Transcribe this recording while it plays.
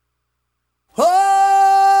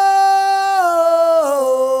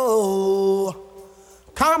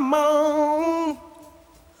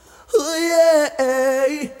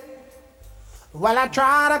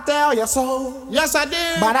tried to tell you so. Yes, I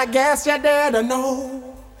did. But I guess you didn't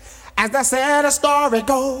know. As they said, the story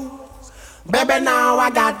goes. Baby, now I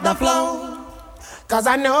got the flow. Cause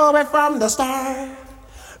I knew it from the start.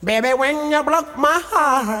 Baby, when you broke my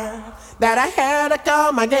heart, that I had to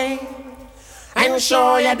come again and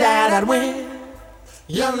show you that I'd win.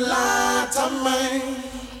 You lied to me.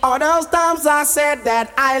 All those times I said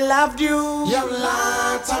that I loved you. You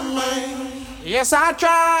lied to me. Yes, I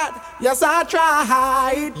tried. Yes, I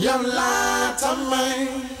tried. You lied to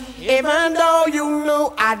me. Even though you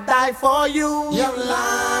knew I'd die for you. You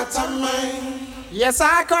lied to me. Yes,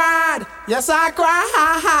 I cried. Yes, I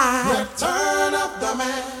cried. Return of the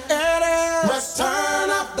man. It is. Return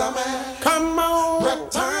of the man. Come on.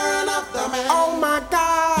 Return of the man. Oh my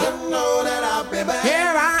God. You know that I'll be back.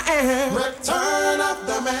 Here I am. Return of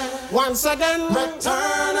the man. Once again.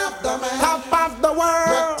 Return of the man. Top of the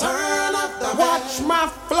world. Return of the man. Watch my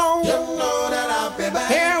flow. You know that I'll be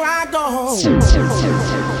back. Here I go.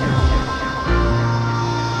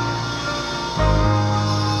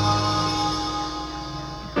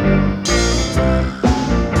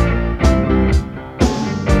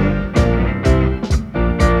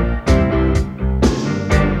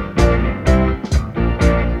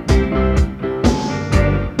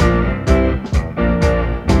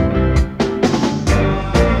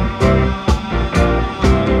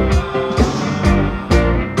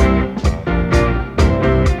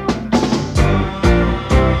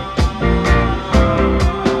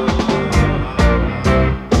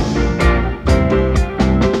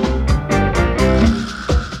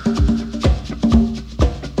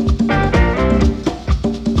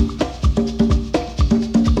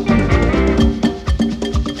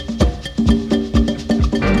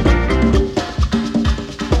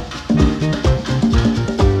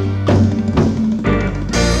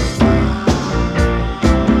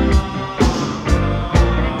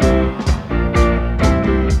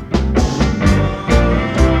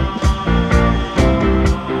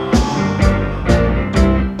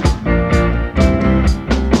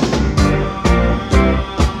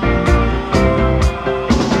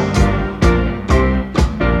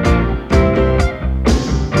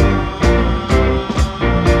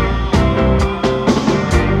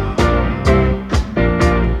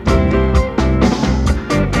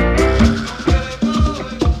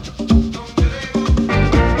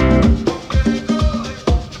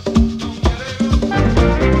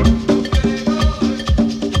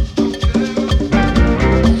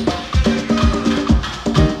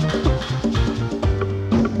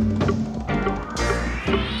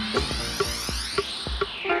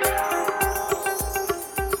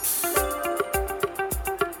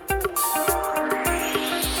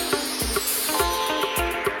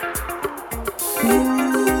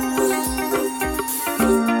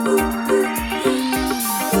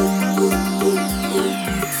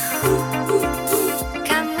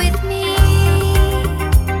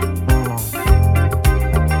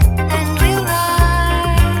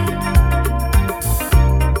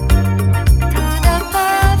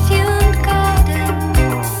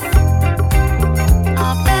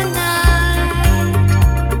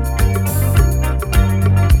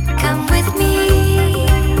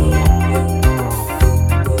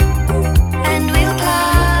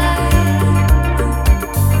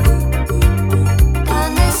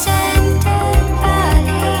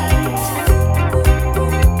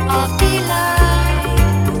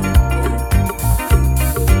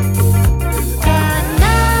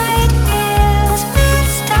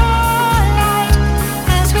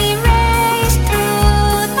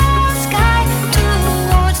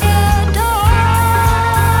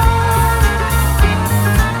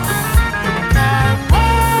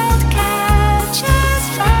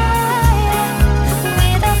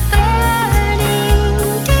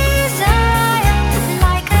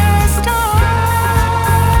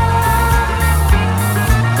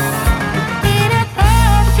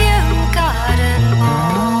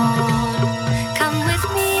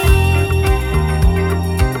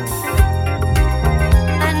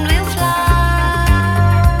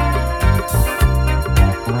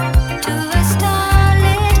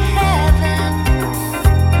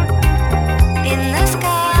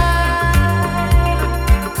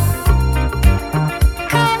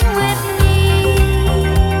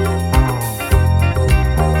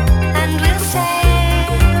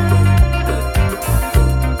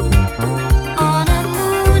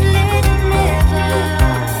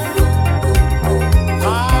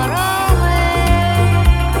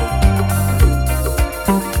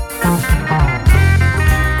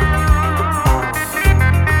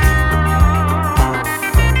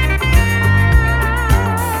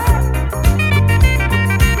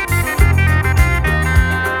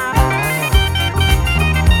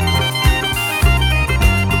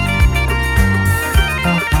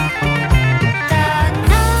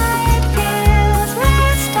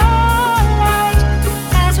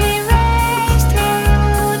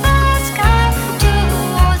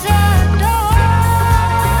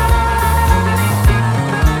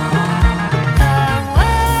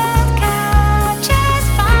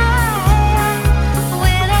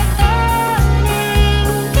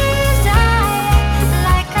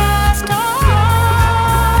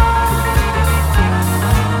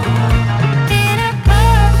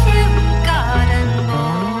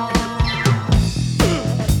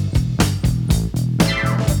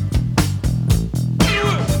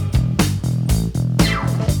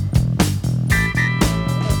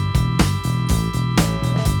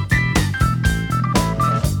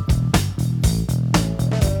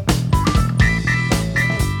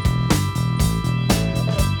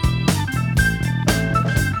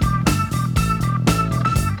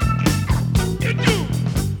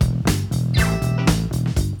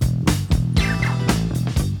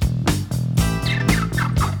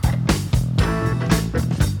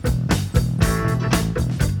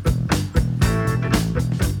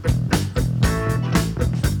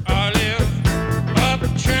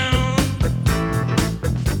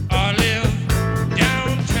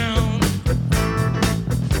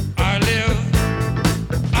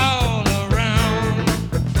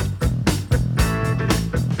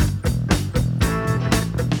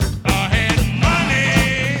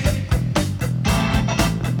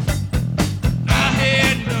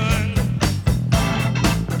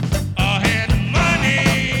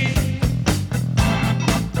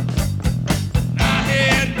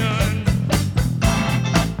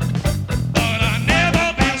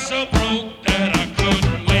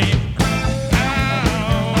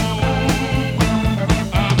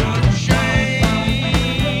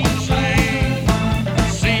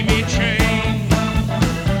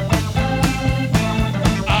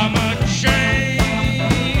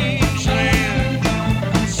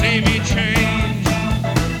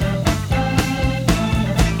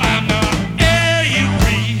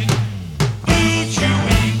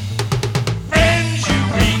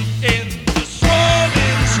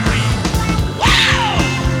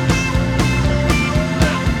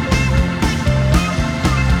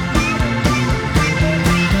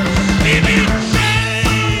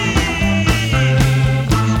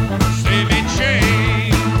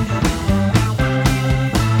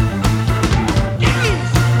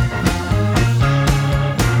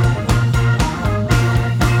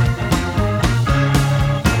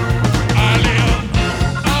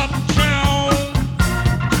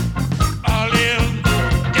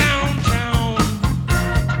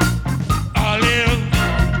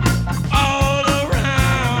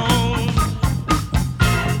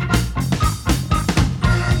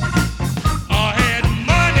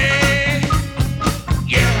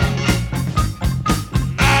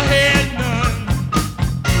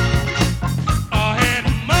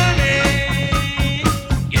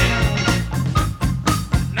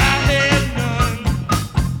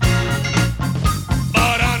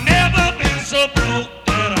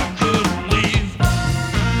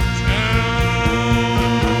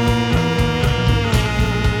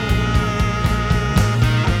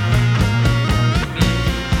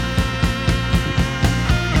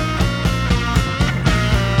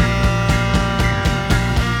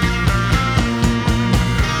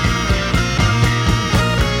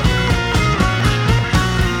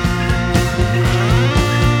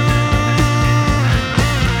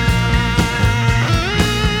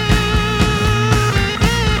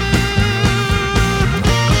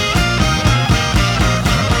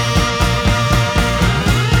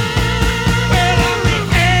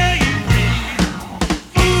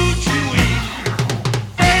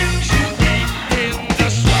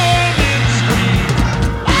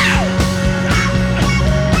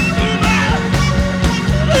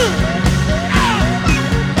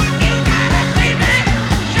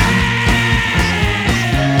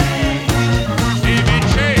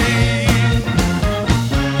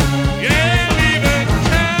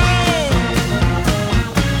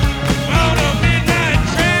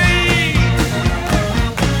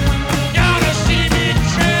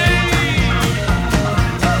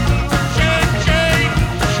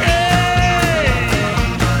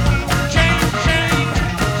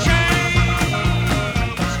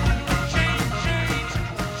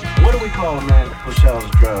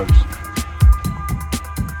 drugs.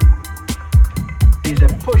 He's a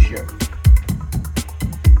pusher.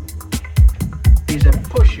 He's a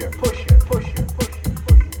pusher.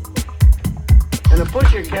 And a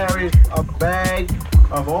pusher carries a bag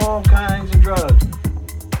of all kinds of drugs.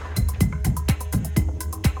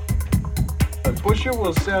 A pusher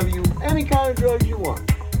will sell you any kind of drugs you want.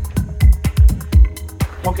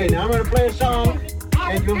 Okay, now I'm going to play a song,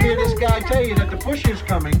 and you'll hear this guy tell you that the pusher's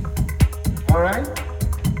coming. All right?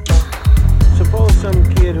 Suppose some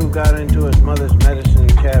kid who got into his mother's medicine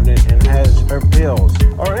cabinet and has her pills,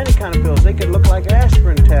 or any kind of pills. They could look like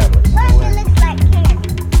aspirin tablets. What if it looks like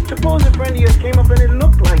candy? Suppose a friend of yours came up and it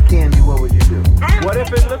looked like candy. What would you do? What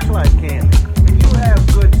if it looks like candy? If you have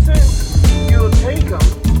good sense, you'll take them.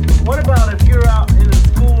 What about if you're out in a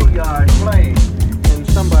schoolyard playing and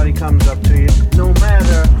somebody comes up to you, no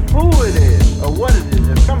matter who it is or what it is,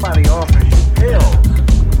 if somebody offers you pills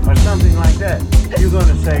or something like that, you're going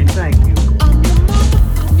to say thank you. I'm your mother,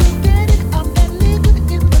 I'm your daddy, I'm that nigga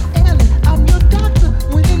in the alley. I'm your doctor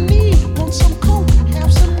when in need. Want some coke,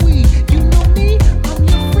 have some weed. You know me, I'm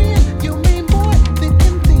your friend, your main boy, thick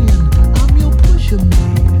and thin. I'm your pusher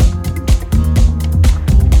man.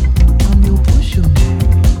 I'm your pusher man.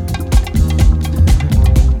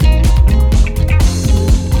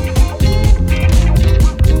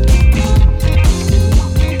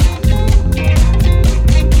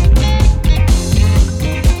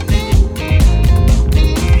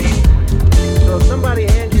 So if somebody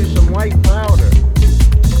hands you some white powder,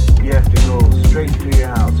 you have to go straight to your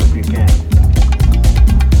house if you can.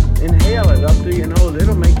 Inhale it up through your nose.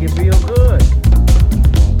 It'll make you feel good.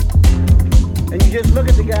 And you just look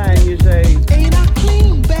at the guy and you say, Ain't I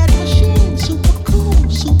clean, bad machine, super cool,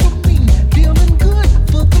 super mean, feeling good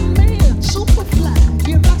for the man, super fly,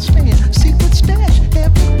 here I stand, secret stash,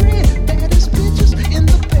 heavy bread, baddest bitches in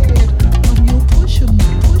the bed. I'm your pusher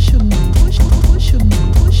man, pusher man, pusher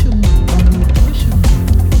man, pusher man, I'm your pusher man.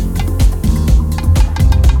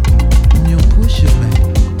 I'm your pusher man.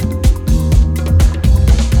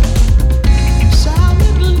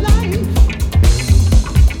 Silent life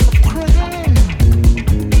of crime.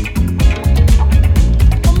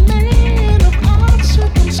 A man of odd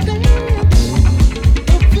circumstance,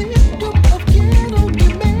 a victim of ghetto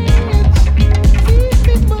demands. Feed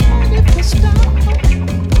me money for style,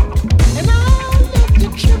 and I'll let the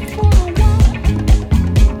trip for a while.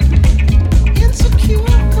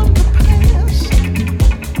 Insecure from the past,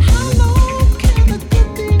 how long can a good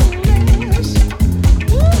thing last?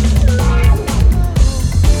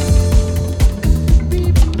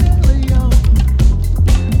 Baby belly, y'all.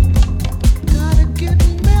 Gotta get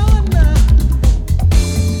mellow now.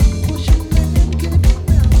 Push a man, get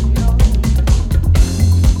mellow, y'all.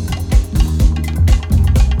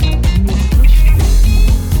 you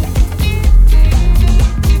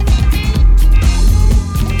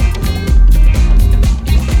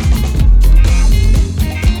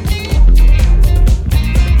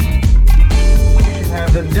should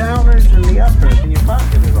have the downers and the uppers in your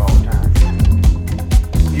pocket at all times.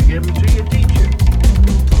 You give them to your teacher.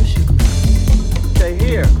 Say,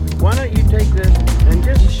 here, why don't you take this and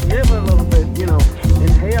just sniff a little bit,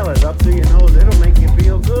 inhale it up through your nose. It'll make you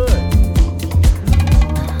feel good.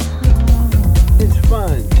 It's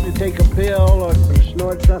fun to take a pill or to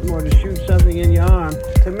snort something or to shoot something in your arm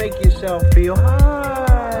to make yourself feel high.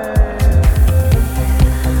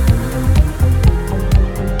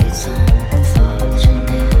 It's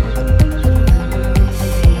unfortunate when we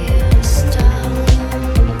feel stuck.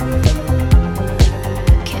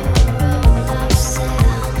 Can't roll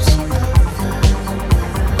ourselves over where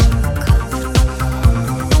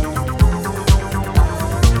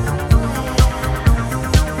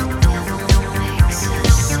uncomfortable makes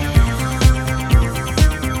us sound.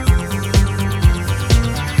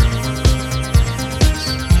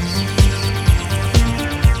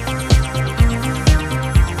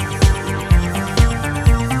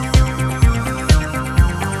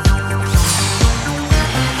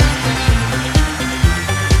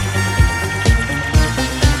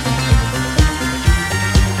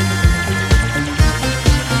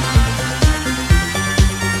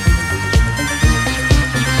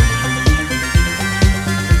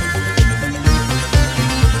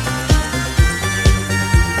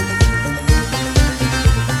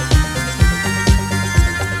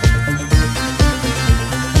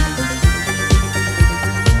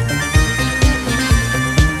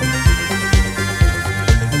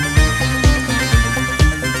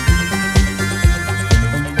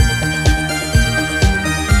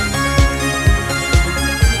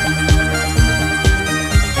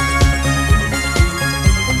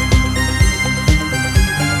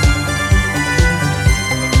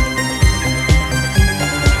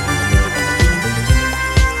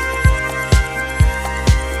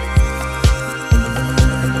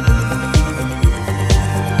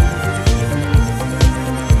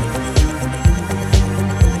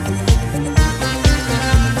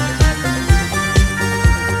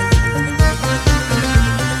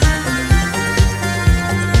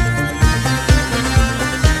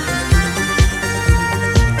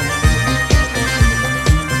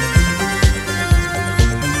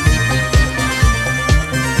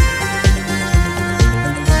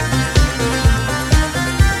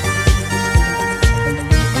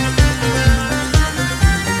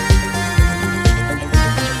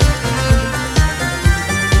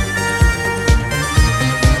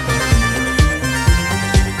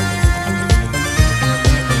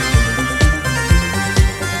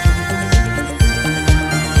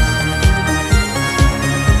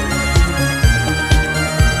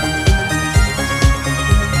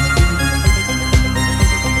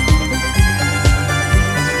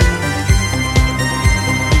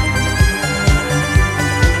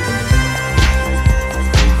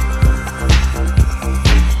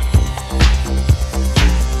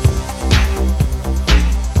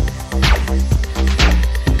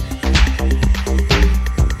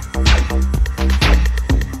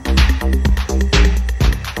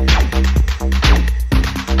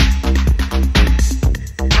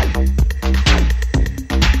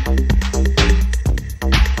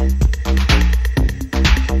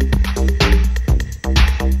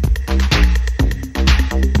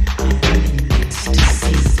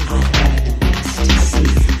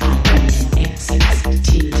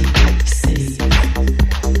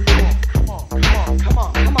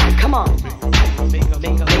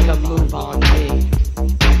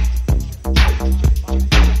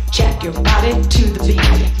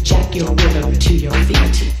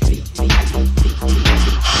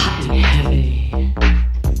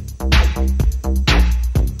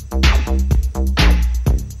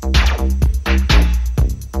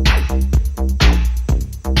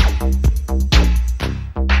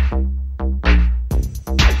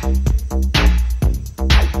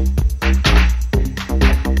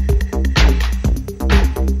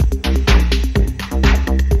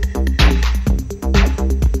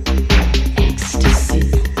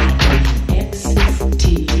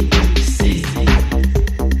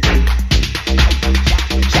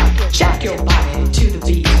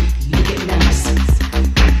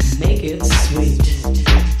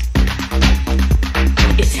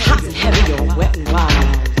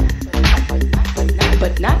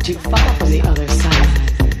 the other side.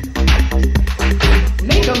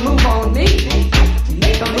 Make a move on me.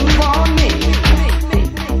 Make a move on me.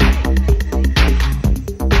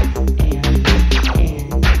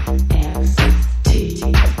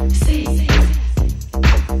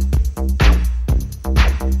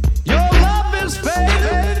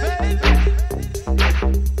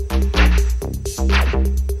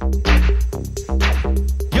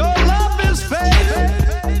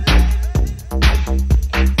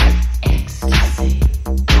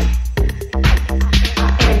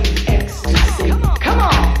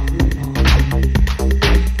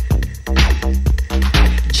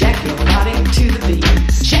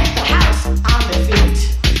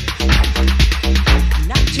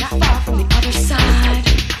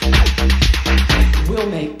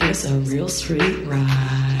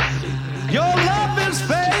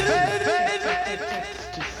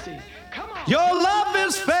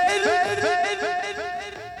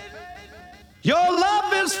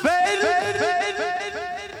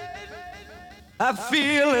 I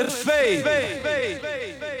feel it fade.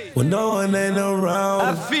 When no one ain't around,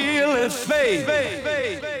 I feel it fade.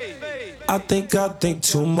 I think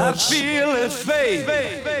too much. I feel it fade.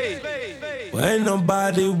 When ain't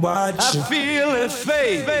nobody watching, I feel it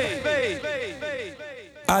fade.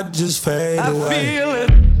 I just fade I away. feel it.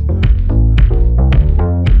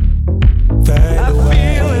 Fade I away.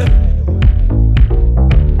 feel it.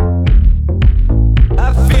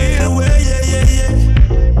 I Fade feel away, yeah, yeah,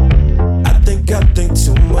 yeah. I think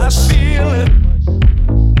too I much. feel it.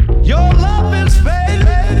 Your love is fade.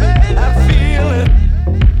 I feel it.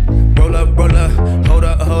 Roll up, hold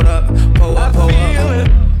up, pull up, I feel it.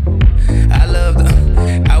 I love the,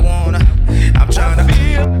 I wanna, I'm tryna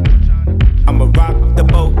feel. I'ma rock the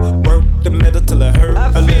boat, work the middle till it hurt I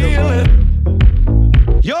a little. feel it.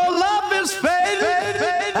 Your love is fade.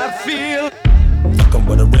 I feel. Fuckin'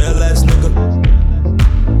 with a real ass nigga.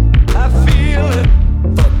 I feel it.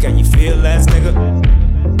 Fuck, can you feel ass nigga?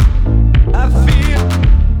 I feel.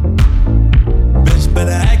 Bitch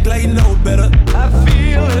better act like you know better. I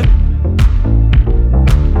feel it.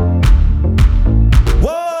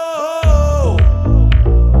 Whoa!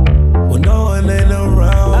 When no one ain't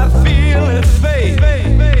around, I feel it fade.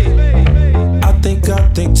 I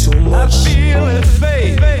think too I much. feel it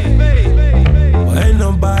fade. Well, ain't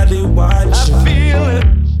nobody I watching. feel it.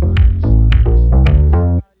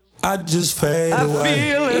 I just fade I away.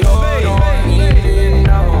 feel it fade.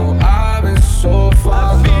 I've been so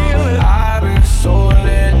far I feel it. I've been so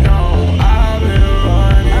let down. I've been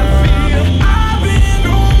running. I feel it. I've been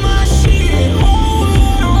on my shit,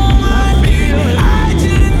 holding on my feel it. I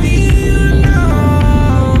just need you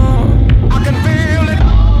now. I can feel it.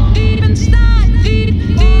 Deep inside, deep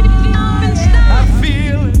inside. I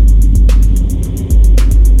feel it.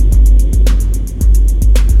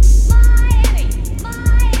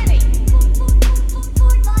 Miami,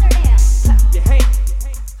 Fort Lauderdale. Clap your hands.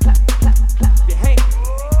 Clap, clap, clap your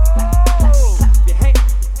hands.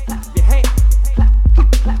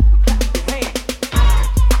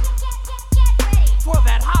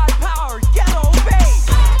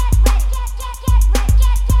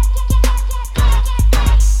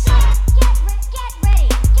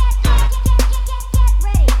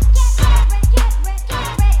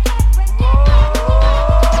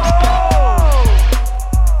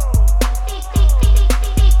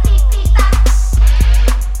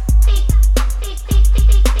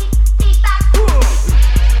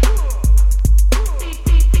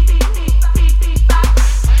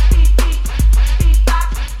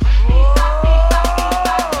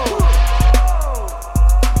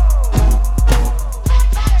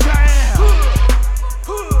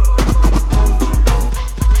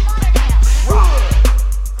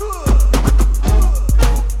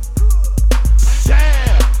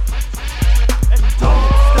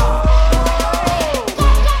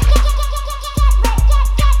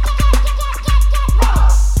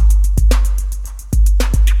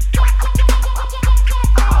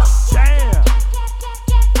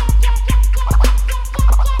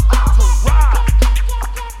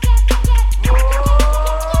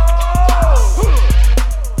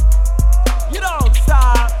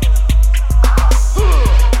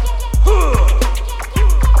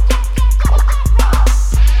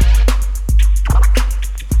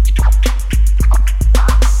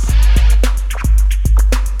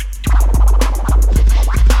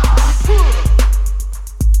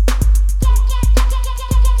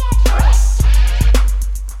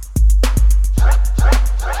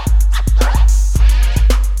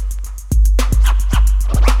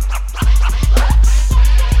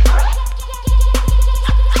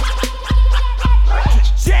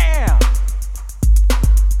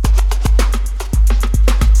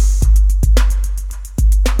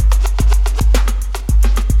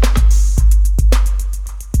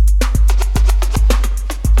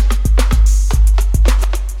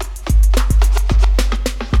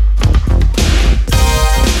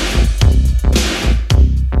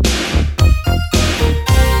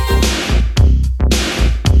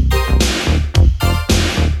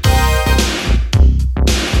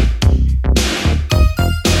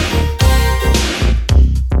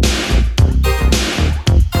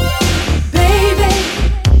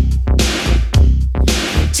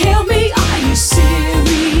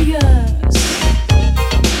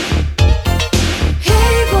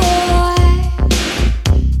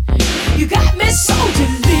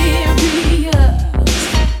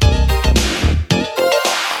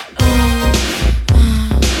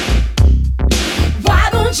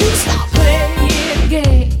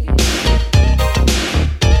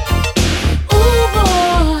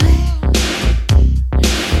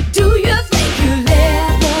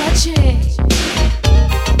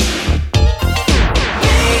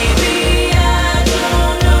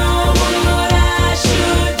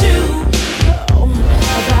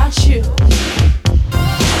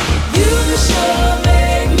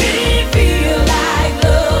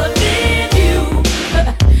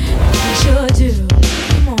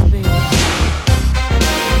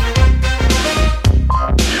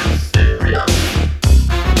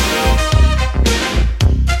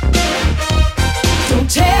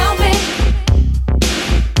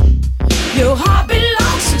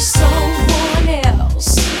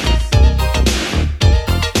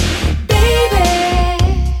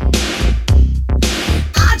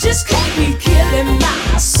 just can't be killing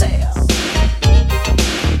myself.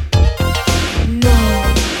 No,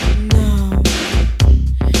 no.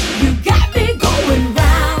 You got me going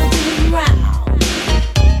round and round.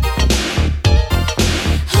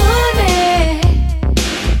 Honey,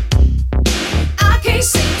 I can't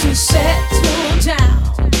seem to settle down.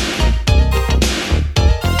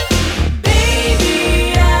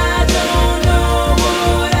 Baby, I don't know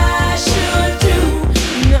what I should do.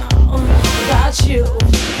 No, about you.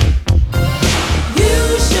 You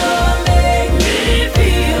sure make me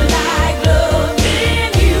feel like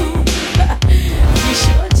loving you. You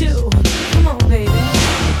sure do. Come on, baby.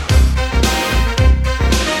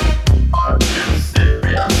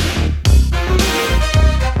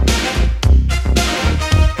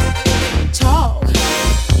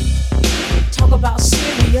 Talk about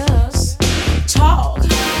serious.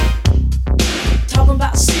 Talking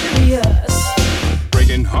about serious.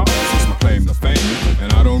 Breaking hearts is my claim to fame,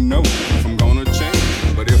 and I don't know if I'm gonna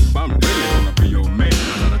change. But if I'm really gonna be your man,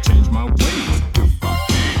 I gotta change my ways if I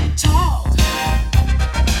can.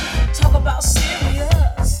 Talk about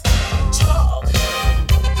serious.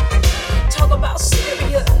 Talk about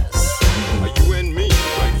serious. Are you and me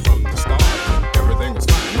right from the start? Everything was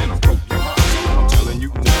fine and I broke your heart. I'm telling you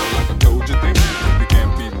now, like I told you then, we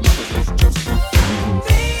can't be lovers, let's just be friends.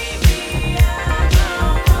 Baby, I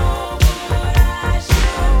don't know what I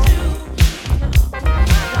should do. No,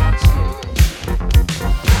 about you.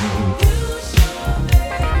 You sure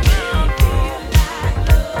make me feel like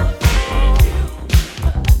loving you.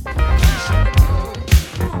 You sure do.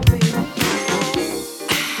 Come on, baby.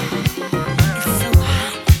 It's so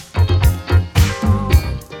hot.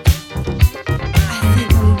 I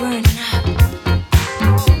think I'm burning up.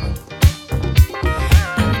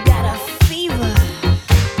 I've got a fever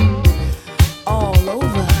all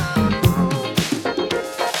over.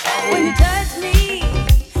 When you touch me,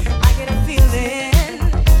 I get a feeling.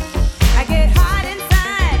 I get hot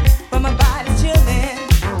inside, but my body's chilling.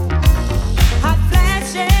 Hot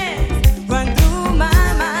flashes run through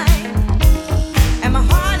my mind, and my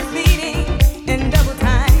heart is beating in double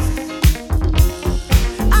time.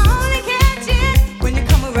 I only catch it when you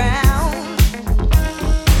come around.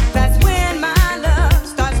 That's when my love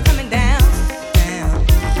starts coming down, down.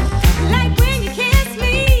 Like when you kiss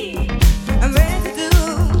me, I'm ready to do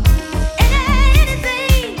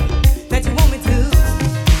anything that you want me to.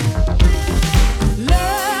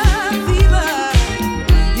 Love fever,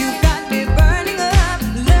 you got me burning up.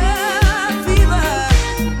 Love fever,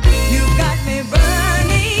 you got me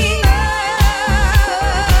burning up,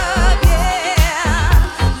 yeah.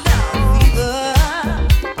 Love fever,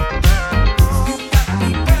 you got me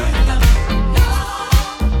burning up. Love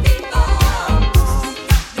fever, you got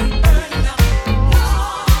me burning up. Love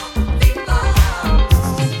fever, you got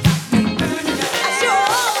me burning up. I sure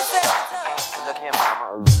feel. Look here, mama.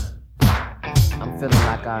 I'm feeling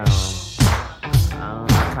like I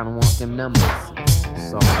kind of want them numbers.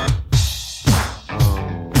 So,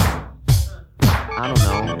 I don't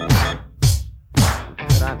know.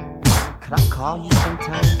 Could I call you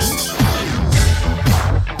sometime?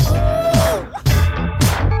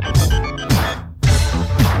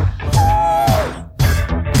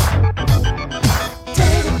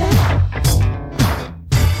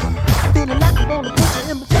 Feeling like I wanna put you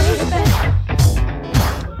in my baby.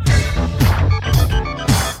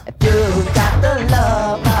 If you got the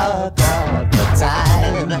love of God, the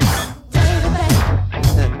time.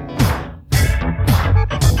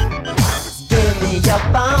 Give me your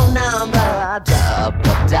phone number, drop a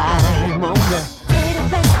dime on you.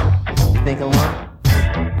 You think I want?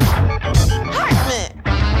 Hurt me.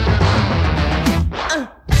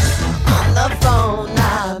 On the phone, I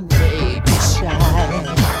may be shy.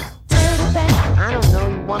 I don't know,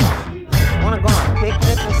 you wanna go on a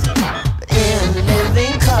picnic or something? But in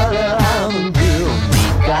living color, I'm a real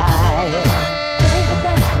big guy.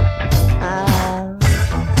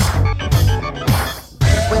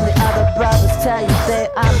 When the other brothers tell you they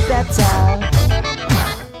are better,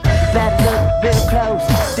 you better look real close,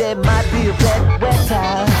 there might be a bed wetter.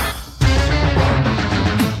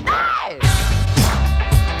 Hey!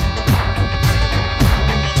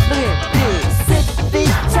 Look at this, 6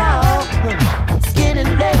 feet tall, skin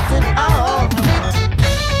and legs and all.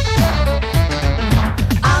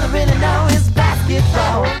 All I really know is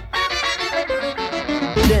basketball.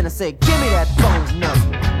 Then I say, give me that phone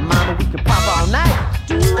number, mama, we can pop all night.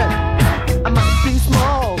 I might be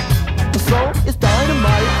small, but so is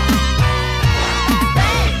dynamite.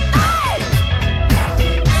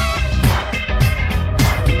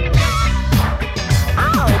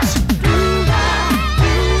 Ouch!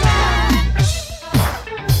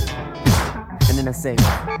 And then I say, say,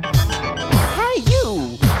 hey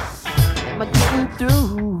you, am I getting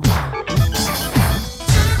through?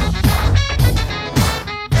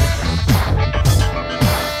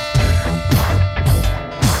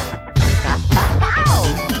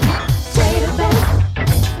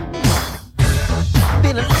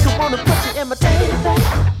 Feeling like I wanna put you in my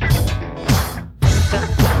database.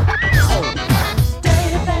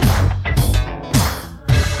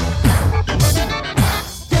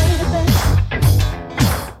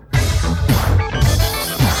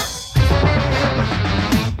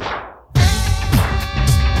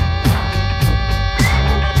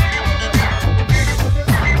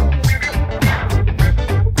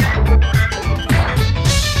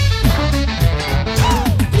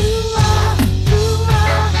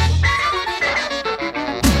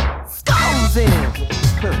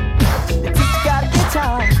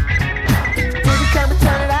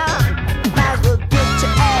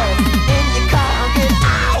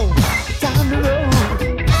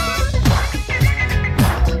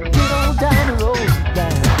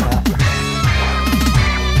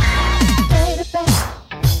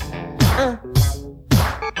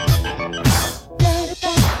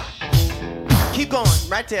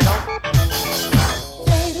 Right there, though.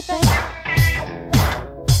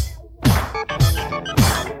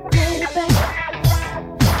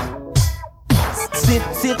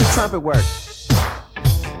 See if the trumpet works.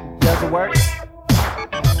 Does it work?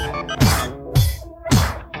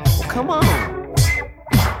 Well, come on.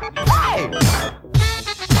 Hey!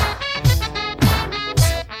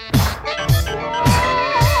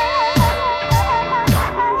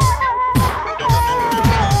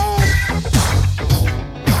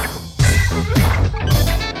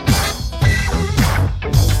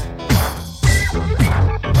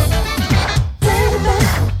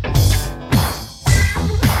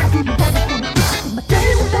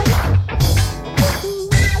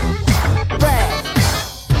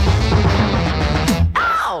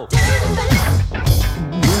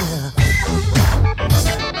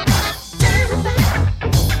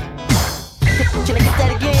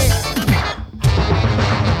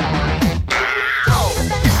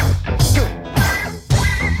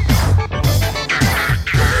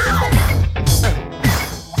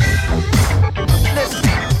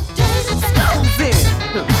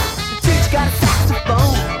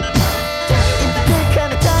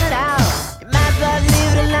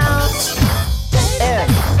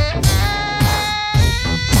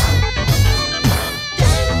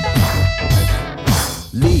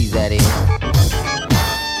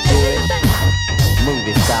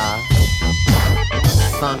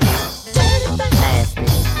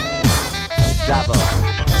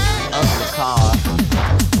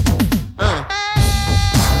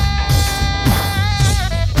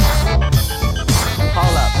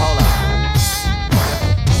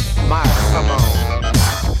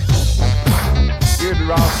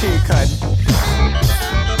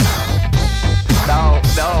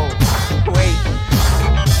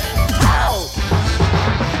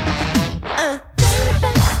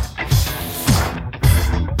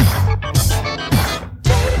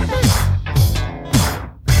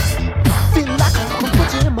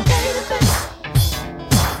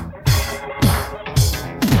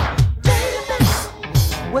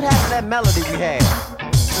 What happened to that melody we had?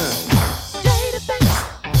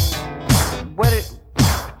 What it?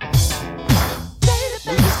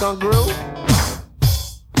 We just gonna groove?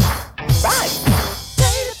 Right.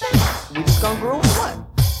 We just gonna groove or what?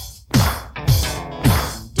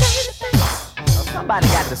 Oh, somebody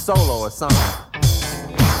got the solo or something.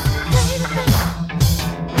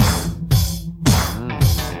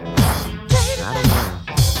 I don't know.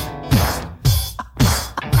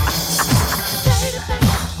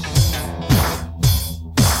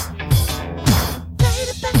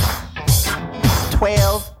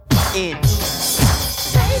 12-inch.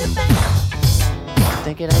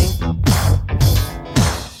 Think it ain't?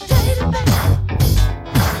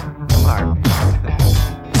 Mark.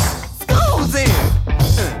 School's in.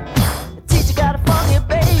 Teacher got a funky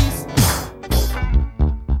bass.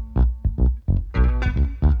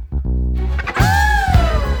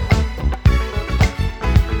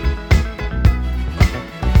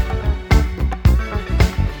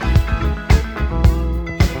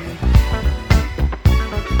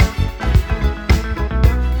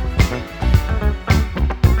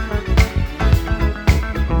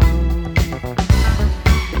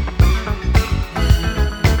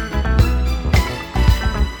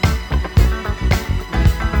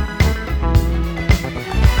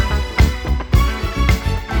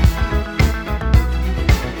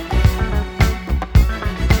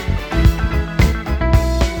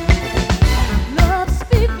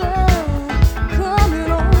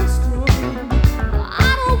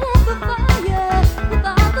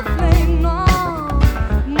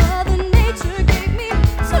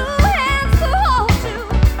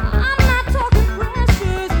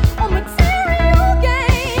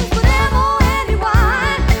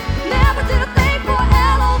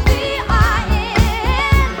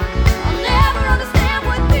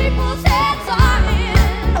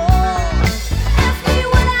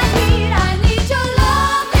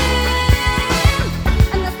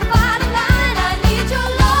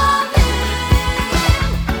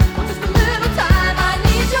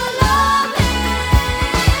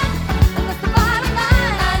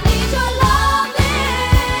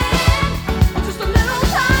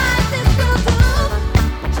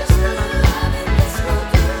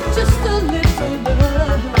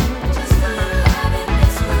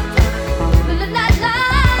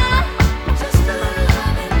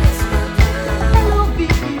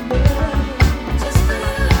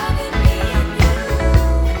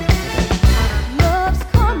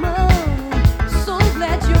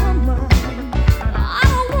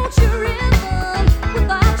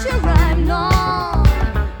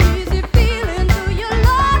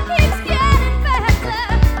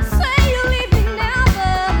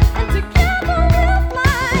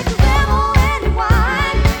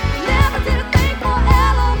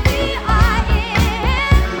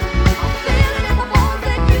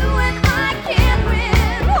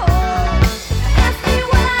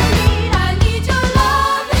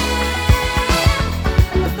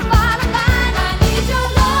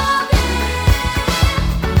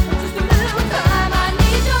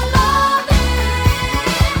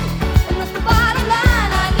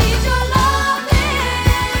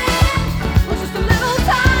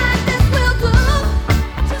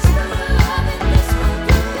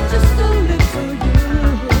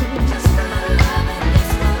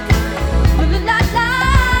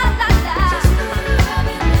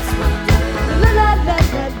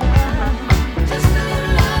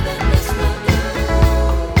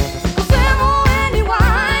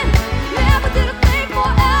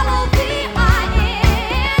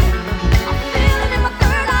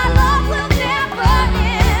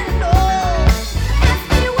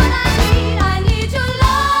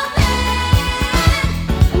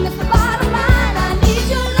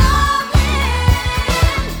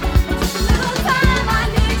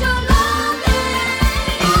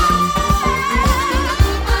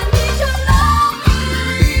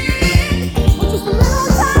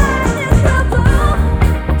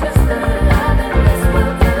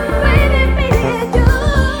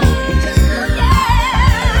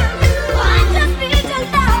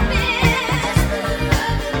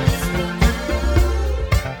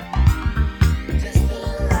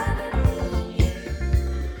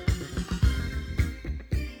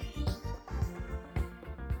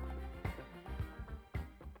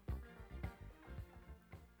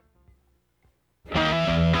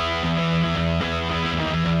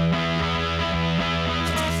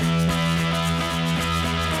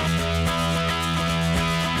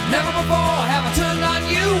 Never before have I turned on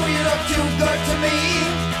you. You look too good to me.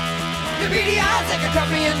 Your beady eyes they can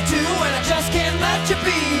cut me in two, and I just can't let you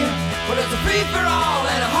be. But it's a free for all,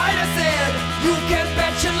 and a hider said you can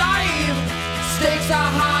bet your life. Stakes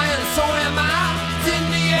are high, and so am I. It's in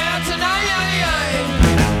the air tonight.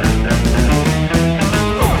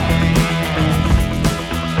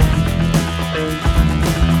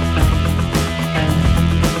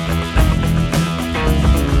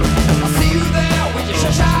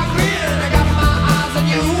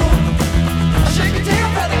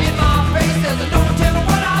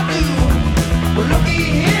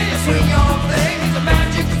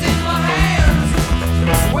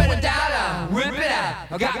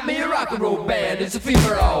 I got me a rock and roll band, it's a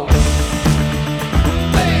fever all. Baby,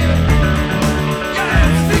 yeah,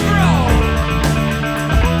 it's a fever all.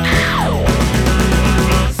 Ow!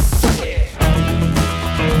 Suck it.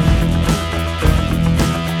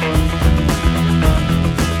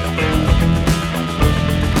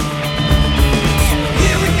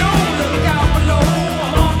 Here we go, look out below.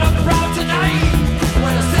 I'm on the prowl tonight.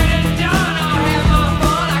 When I sit it down, I'll have my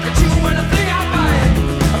fun. I can chew anything I bite.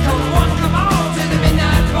 Come on, come on.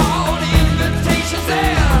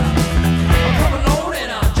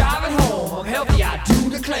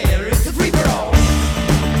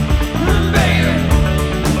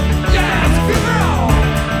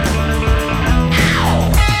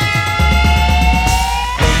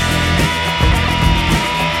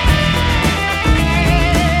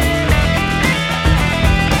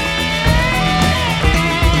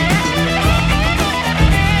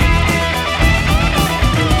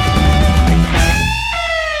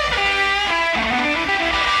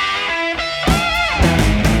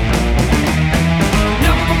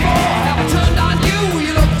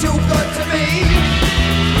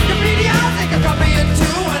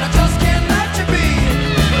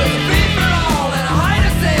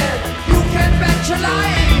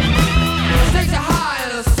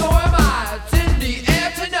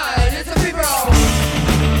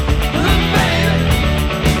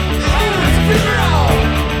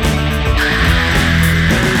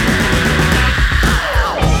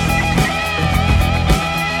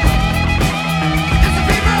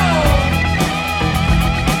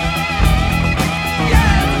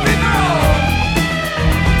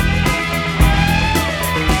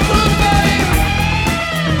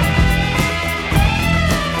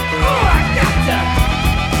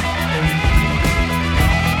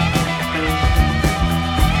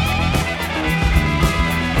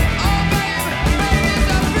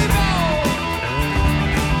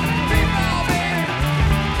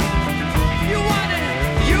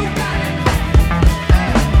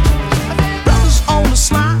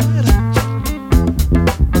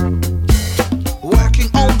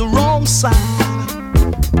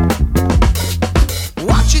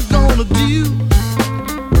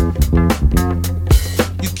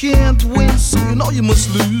 You must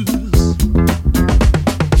lose.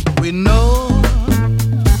 We know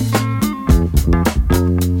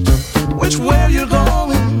which way you're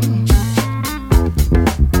going.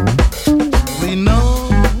 We know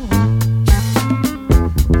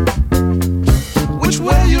which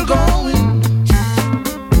way you're going.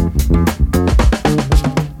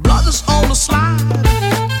 Brothers on the slide.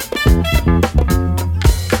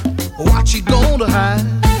 What you gonna hide?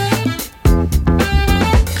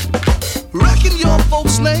 Your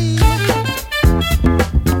folks' name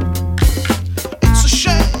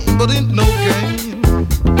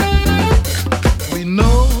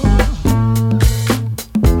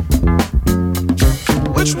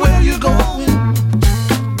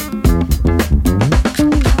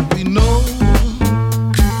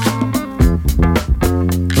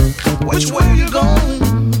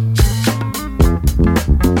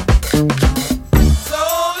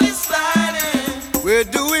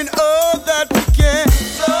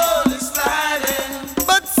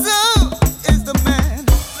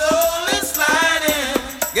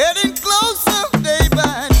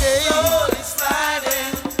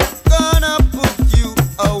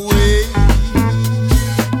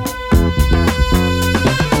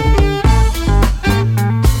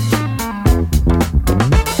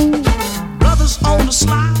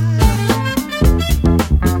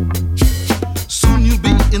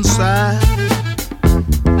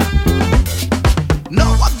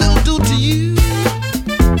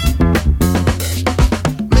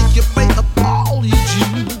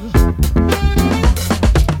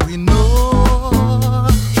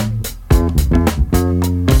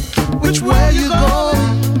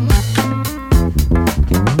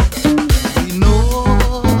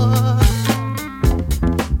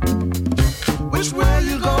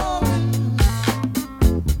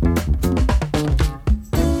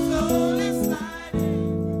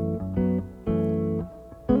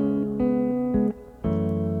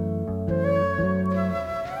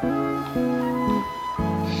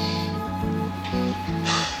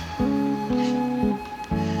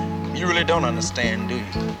really don't understand, do you?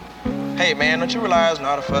 Hey, man, don't you realize in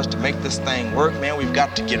order for us to make this thing work, man, we've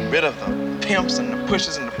got to get rid of the pimps and the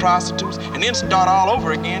pushers and the prostitutes and then start all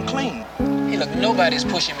over again clean. Hey, look, nobody's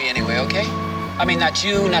pushing me anyway, okay? I mean, not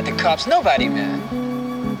you, not the cops, nobody,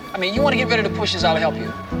 man. I mean, you want to get rid of the pushers, I'll help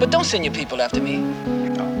you. But don't send your people after me.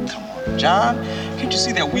 Oh, come on, John. Can't you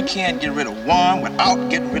see that we can't get rid of one without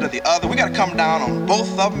getting rid of the other? We got to come down on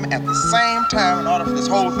both of them at the same time in order for this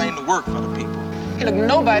whole thing to work for the people. Hey, look,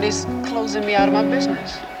 nobody's closing me out of my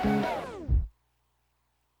business.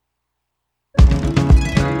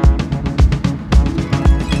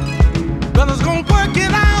 Brothers gonna work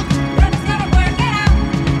it out. Brothers gonna work it out.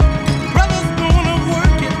 Brothers gonna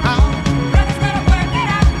work it out. Brothers gonna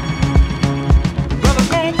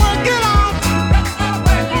work it out. Brothers gonna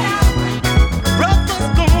work it out. Brothers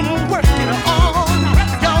gonna work it all.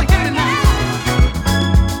 Y'all hear me now?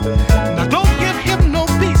 Now don't give him no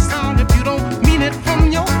peace sound if you don't mean it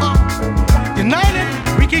from your heart. United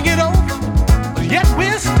we can get over, but yet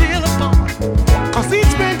we're still apart. 'Cause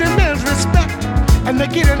each man demands respect, and they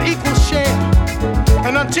get an equal share.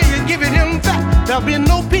 And until you give it him back, there'll be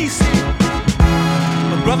no peace.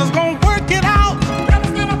 The brothers gonna work it out.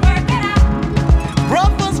 Brothers gonna work it out.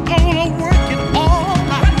 Brothers gonna work it all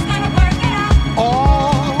out. Brothers gonna work it out.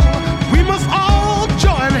 All. We must all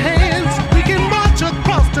join hands. We can march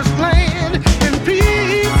across this land in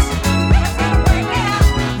peace. Brothers gonna work it out.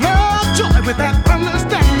 Love, joy with that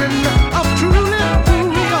understanding of truly who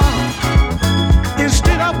we are.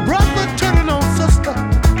 Instead of brother turning on sister,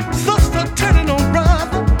 sister turning on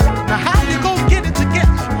brother. Now how you gonna get it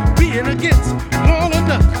together, being against one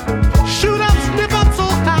another? Shoot up, snip up so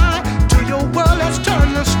high till your world has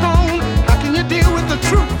turned to stone. How can you deal with the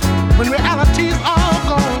truth when reality's all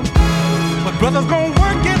gone? But brothers gonna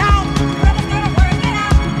work it out. Brothers gonna work it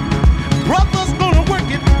out. Brothers gonna work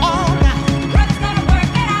it all out. Brothers gonna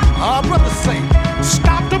work it out. Our brothers say,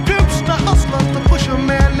 stop the pimps, the hustlers, the pusher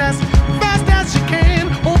man as fast as you can.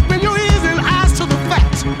 Open your ears and eyes to the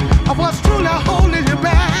facts of what's truly holding you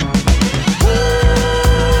back.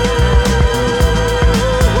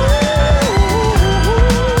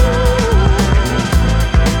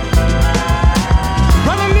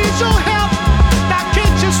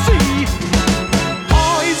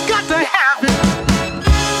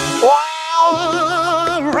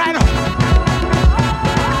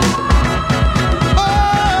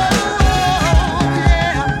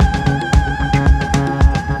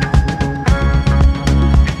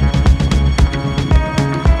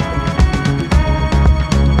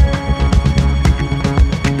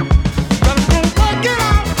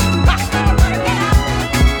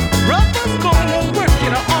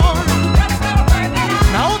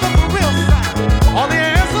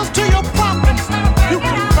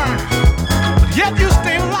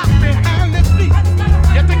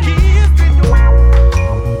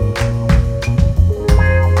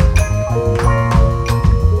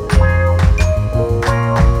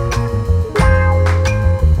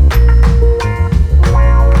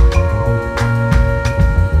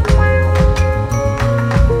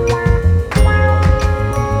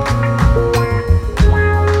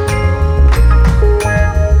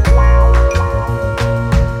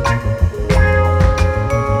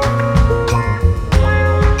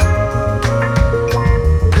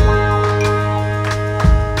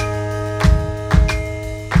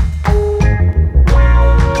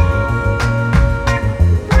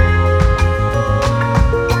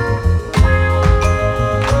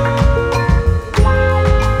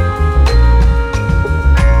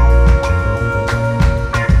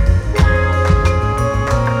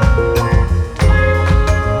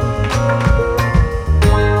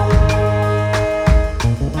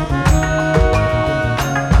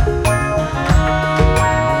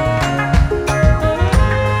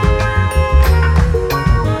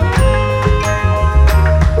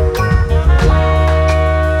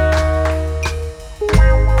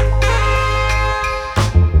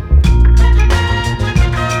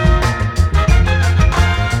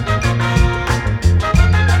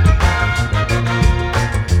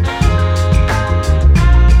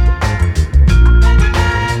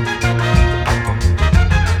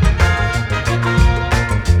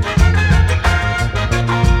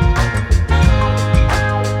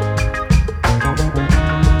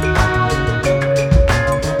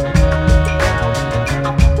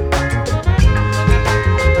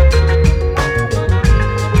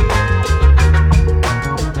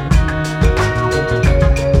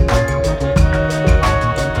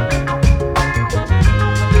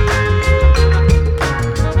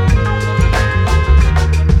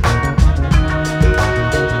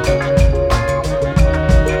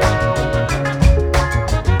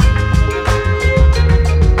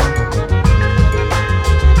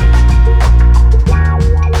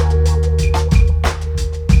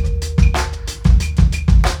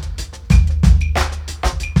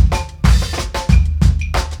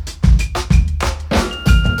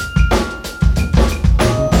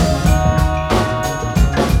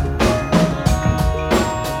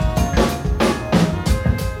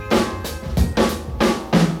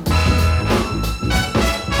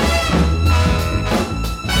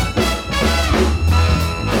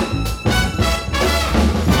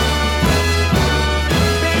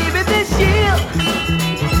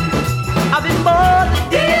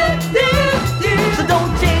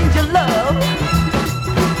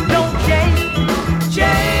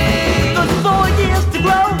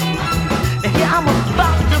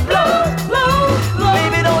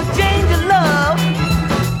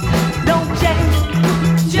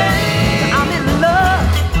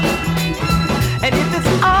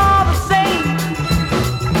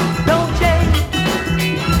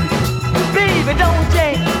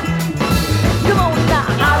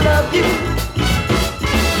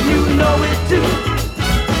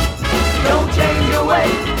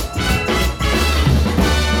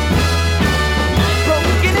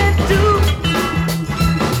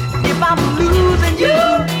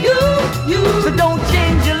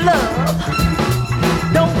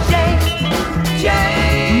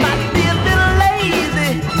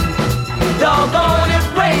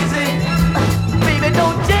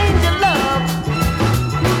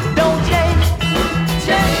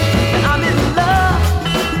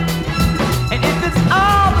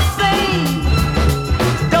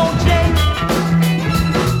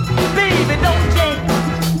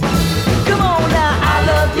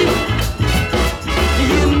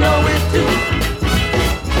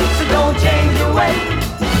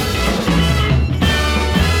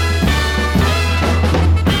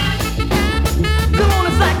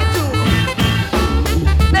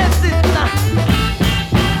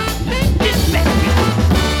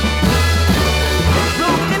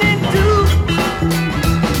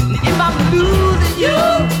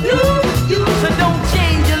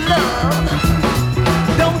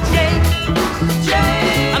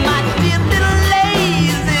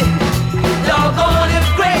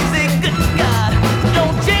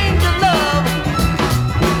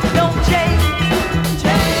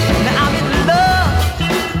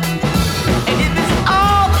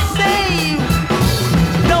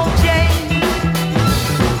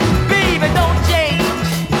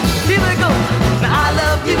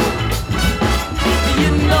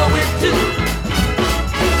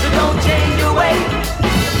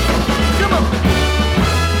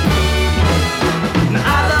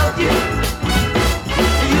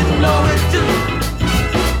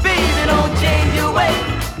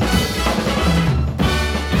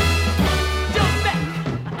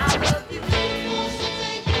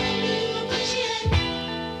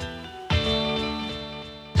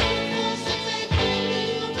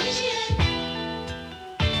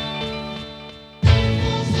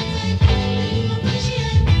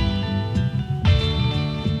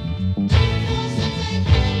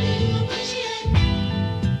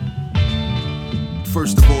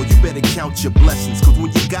 count your blessings. Cause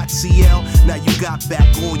when you got CL, now you got back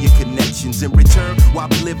all your connections. In return, while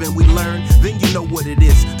we live and we learn, then you know what it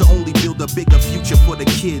is to only build a bigger future for the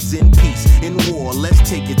kids in peace. In war, let's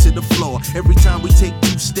take it to the floor. Every time we take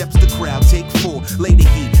 2 steps, the crowd take 4. Lay the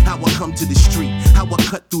heat, how I come to the street, how I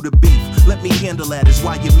cut through the beef. Let me handle that is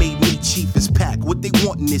why you made me chief as pack. What they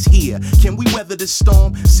wantin' is here. Can we weather the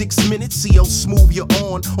storm? 6 minutes, see how smooth you're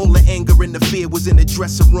on. All the anger and the fear was in the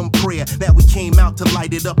dressing room prayer. Now we came out to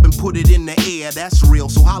light it up and put it in the air. That's real,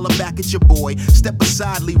 so holla back at your boy. Step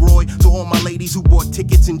aside, Leroy. To all my ladies who bought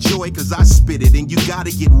tickets, enjoy, cause I spit it. And you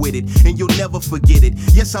gotta get with it, and you'll never forget it.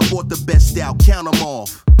 Yes, I bought the best out, count 'em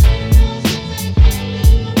off. To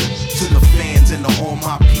the fans and to all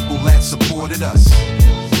my people that supported us.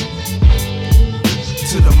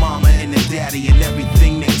 To the mama and the daddy and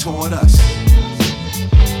everything they taught us.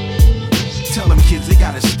 Tell them kids they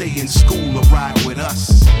gotta stay in school or ride with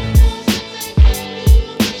us.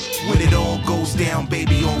 When it all goes down,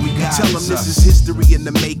 baby, all we got Tell them this is history in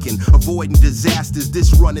the making, avoiding disasters.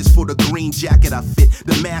 This run is for the green jacket I fit.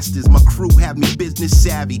 The masters, my crew have me business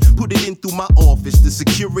savvy. Put it in through my office. The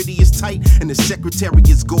security is tight and the secretary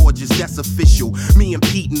is gorgeous. That's official. Me and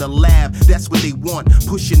Pete in the lab, that's what they want.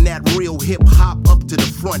 Pushing that real hip hop up to the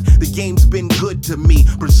front. The game's been good to me,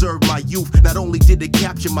 preserved my youth. Not only did it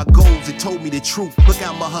capture my goals, it told me the truth. Look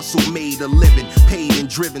how my hustle made a living, paid and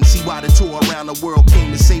driven. See why the tour around the world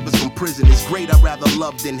came to save us from prison. It's great, I'd rather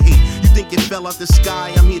love than hate. You think it fell out the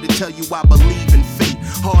sky? I'm here to tell you I believe in fate.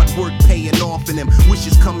 Hard work paying off and them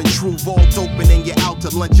wishes coming true. Vault open and you're out to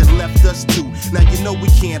lunch and left us too. Now you know we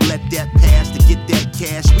can't let that pass. To get that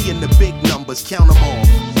cash, we in the big numbers, count them off.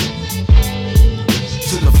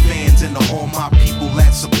 To the fans and to all my people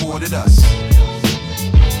that supported us.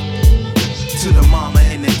 To the mama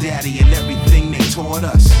and the daddy and everything they taught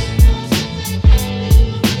us.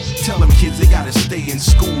 Tell them kids they gotta stay in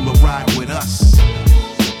school or ride with us.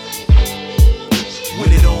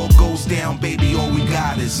 When it all goes down, baby, all we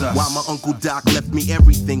got is us. Why my Uncle Doc left me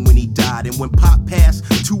everything when he died. And when Pop passed,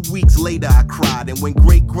 2 weeks later I cried. And when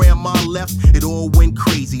great grandma left, it all went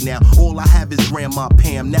crazy. Now all I have is Grandma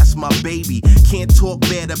Pam, that's my baby. Can't talk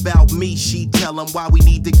bad about me, she tell him why we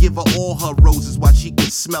need to give her all her roses while she can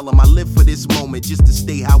smell them. I live for this moment just to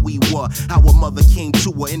stay how we were. How her mother came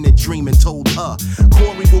to her in a dream and told her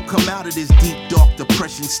Corey will come out of this deep dark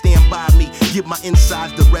depression. Stand by me, give my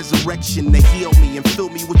insides the resurrection to heal me and fill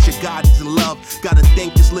me with your guidance and love. Gotta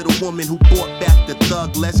thank this little woman who brought back the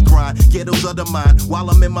thug. Let's grind, ghettos of the mind. While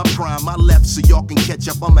I'm in my prime, I left so y'all can catch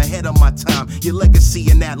up. I'm ahead of my time. Your legacy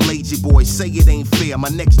and that lazy boy, say it ain't fair. My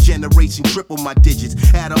next generation triple my digits,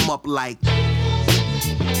 add them up like. To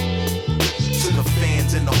the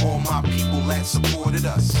fans and to all my people that supported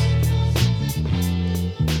us.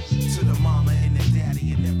 To the mama and the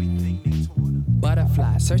daddy and everything they taught us.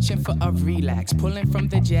 Butterfly, searching for a relax, pulling from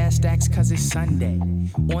the jazz stacks cause it's Sunday.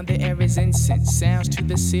 On the air is incense, sounds to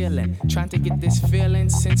the ceiling, trying to get this feeling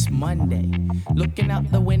since Monday. Looking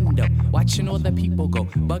out the window, watching all the people go,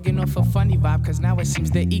 bugging off a funny vibe cause now it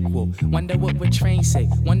seems they're equal. Wonder what would Train say,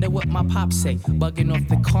 wonder what my pop say, bugging off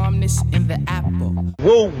the calmness in the apple.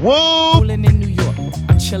 Whoa, whoa! Cooling in New York,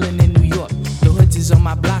 I'm chilling in New York. The hoods is on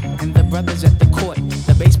my block and the brothers at the court.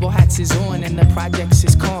 The baseball hats is on and the projects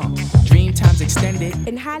is calm. Dream times extended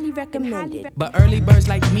and highly recommended. But early birds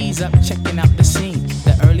like me's up checking out the scene.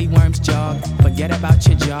 The early worms jog, forget about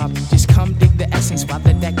your job. Just come dig the essence while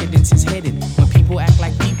the decadence is hidden. When people act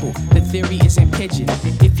like people, the theory isn't pigeon.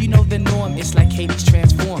 If you know the norm, it's like Hades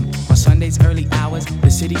transformed. On Sunday's early hours, the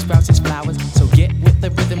city sprouts its flowers. So get with the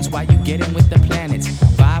rhythms while you get in with the planets.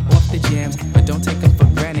 Vibe off the jams, but don't take them for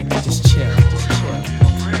granted. Just chill, just chill.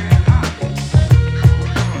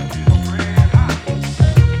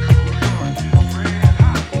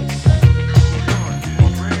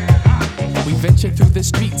 Venture through the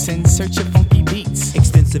streets in search of funky beats.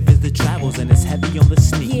 Extensive is the travels and it's heavy on the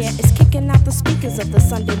sneaks. Yeah, it's kicking out the speakers of the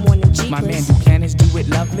Sunday morning Jeepers. My man Buchanan's do it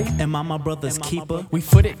lovely. And my brother's keeper. We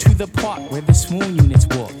foot it to the park where the swoon units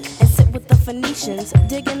walk. And sit with the Phoenicians,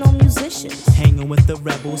 digging on musicians. Hanging with the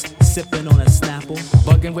rebels, sipping on a Snapple.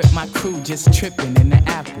 Bugging with my crew, just tripping in the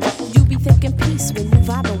apple. You be thinking peace when you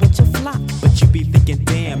vibing with your flock. But you be thinking,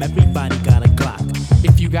 damn, everybody got a Glock.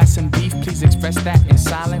 If you got some beef, please express that in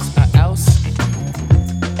silence, or else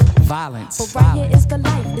violence. But right here is the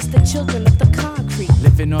life, it's the children of the concrete.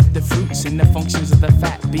 Living off the fruits and the functions of the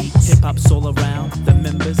fat beats. Hip hop's all around, the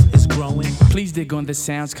members is growing. Please dig on the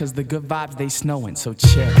sounds, cause the good vibes they snowing, so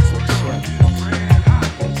chill, so chill.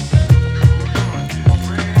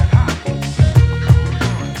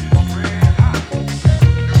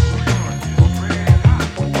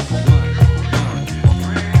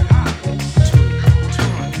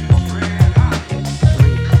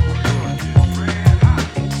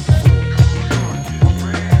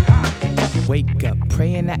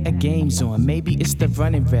 Praying that a game's on. Maybe it's the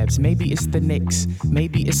running Rebs, maybe it's the Knicks,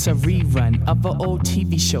 maybe it's a rerun of an old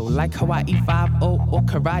TV show like Hawaii 5-0 or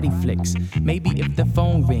Karate Flicks. Maybe if the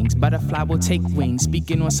phone rings, butterfly will take wings,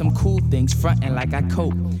 speaking on some cool things, fronting like I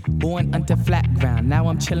cope. Born under flat ground, now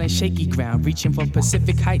I'm chilling shaky ground, reaching for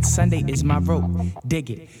Pacific Heights. Sunday is my rope, dig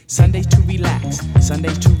it. Sundays to relax,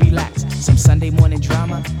 Sundays to relax. Some Sunday morning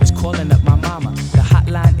drama is calling up my mama. The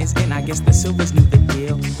hotline is in, I guess the Silvers knew the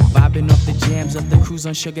deal. Vibing off the jams of the cruise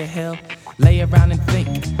on Sugar Hill. Lay around and think,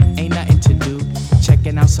 ain't nothing to do.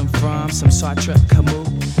 Checking out some From, some Sartre, Camus.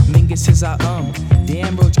 Mingus is our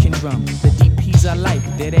damn Roach can drum. The DPs are life,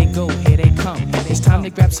 there they go, here they come. It's time to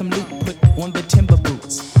grab some loot, put on the timber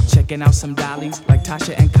boots. Checking out some dollies like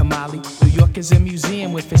Tasha and Kamali. New York is a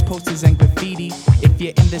museum with its posters and graffiti. If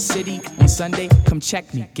you're in the city on Sunday, come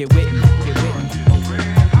check me, get with me, get with me.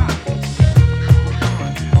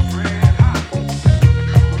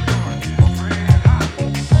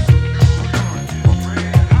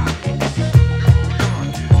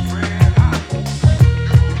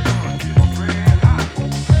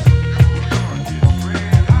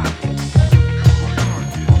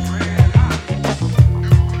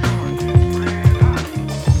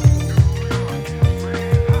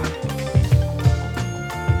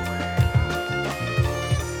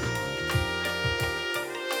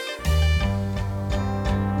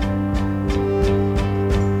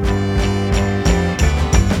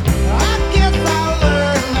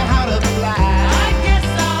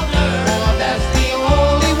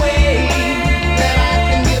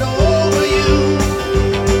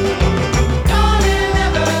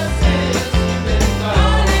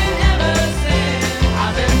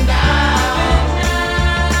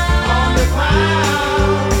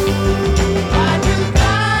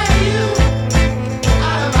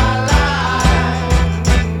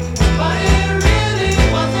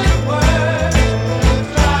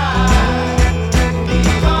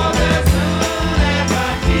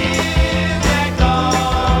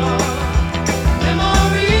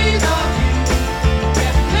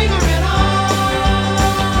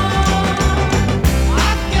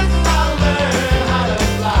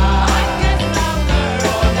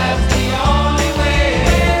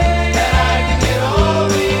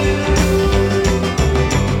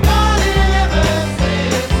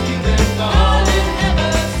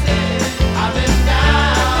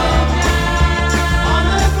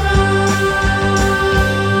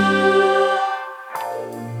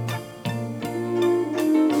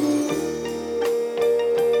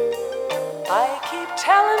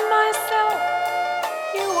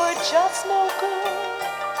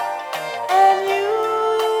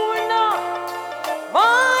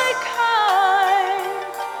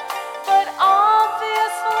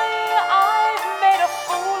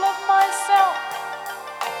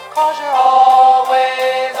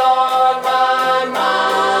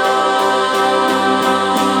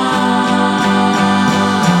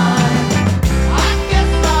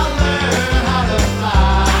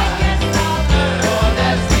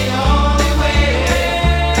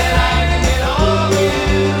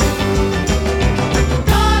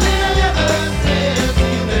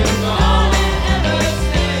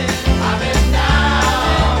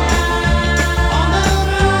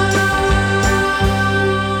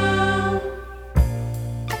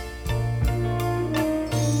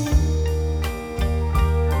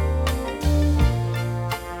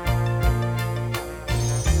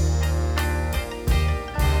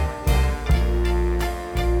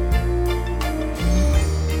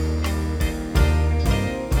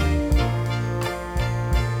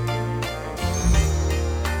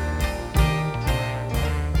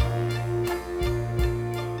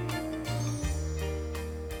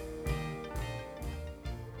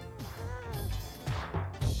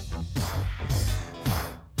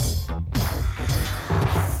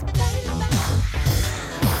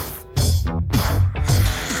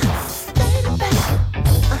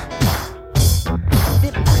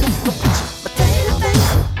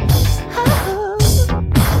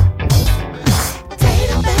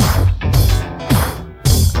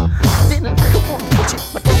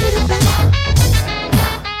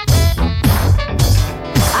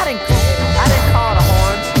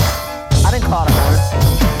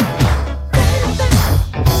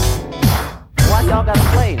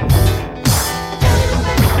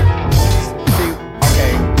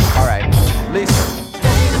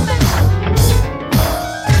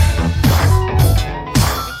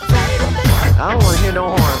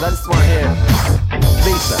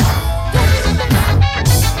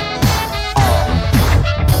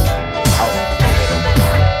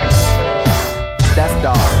 That's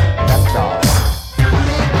dog.